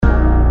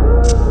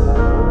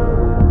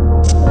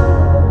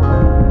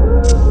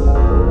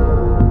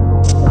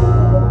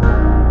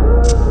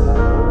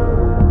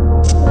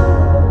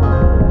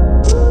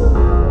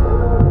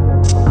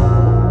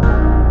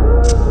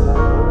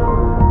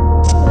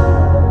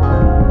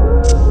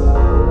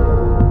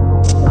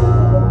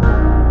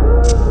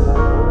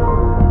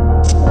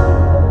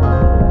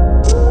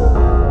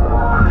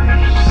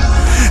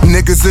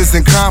niggas is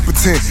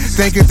incompetent,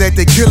 thinking that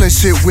they killing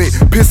shit with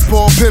piss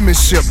poor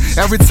penmanship.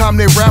 Every time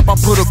they rap, I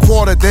put a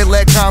quarter, they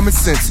lack common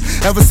sense.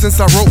 Ever since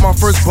I wrote my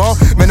first bar,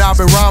 man, I've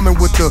been rhyming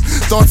with the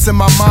thoughts in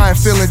my mind,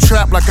 feeling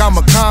trapped like I'm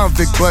a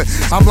convict. But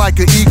I'm like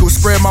an eagle,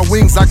 spread my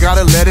wings, I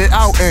gotta let it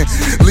out and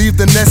leave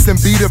the nest and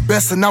be the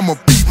best. And I'ma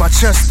beat my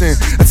chest in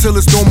until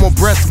there's no more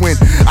breath. When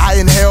I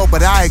inhale,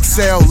 but I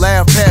exhale,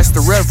 laugh past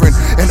the reverend.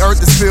 And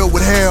earth is filled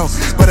with hell,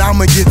 but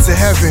I'ma get to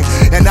heaven.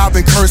 And I've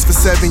been cursed for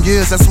 7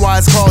 years, that's why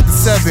it's called the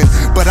 7.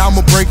 But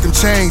I'ma break them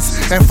chains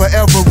and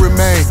forever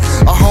remain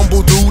a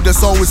humble dude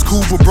that's always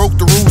cool but broke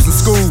the rules in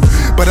school.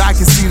 But I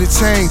can see the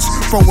change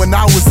from when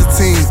I was a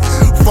teen.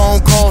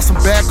 Phone calls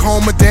from back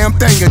home, a damn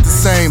thing ain't the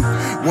same.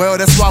 Well,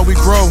 that's why we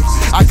grow.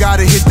 I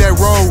gotta hit that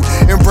road,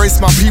 embrace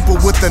my people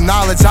with the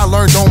knowledge I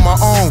learned on my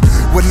own.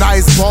 With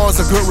nice bars,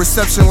 a good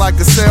reception like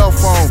a cell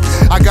phone.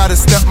 I gotta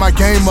step my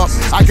game up,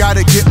 I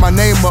gotta get my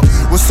name up.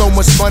 With so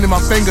much money,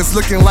 my fingers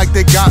looking like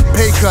they got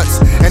pay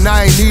cuts. And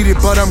I ain't need it,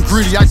 but I'm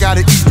greedy, I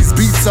gotta eat these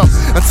beats up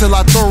until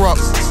I throw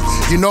up.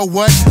 You know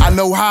what? I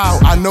know how,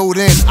 I know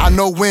then, I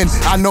know when,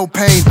 I know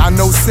pain, I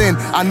know sin,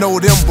 I know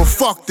them, but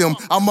fuck them,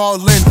 I'm all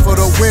in for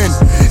the win.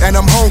 And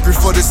I'm hungry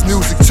for this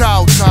music,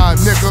 child time,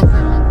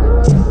 nigga.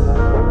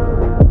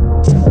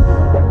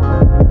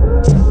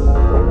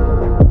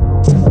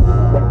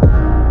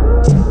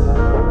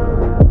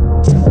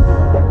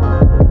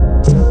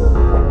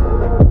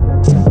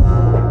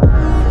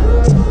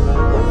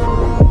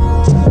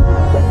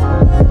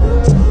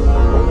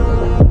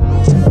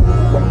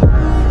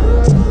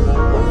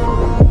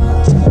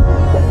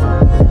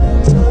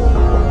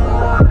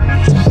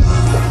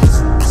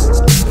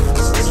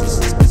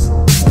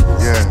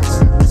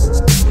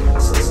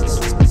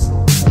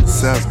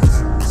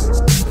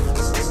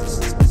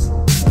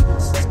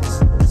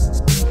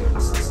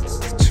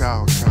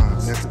 Child time,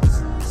 nigga.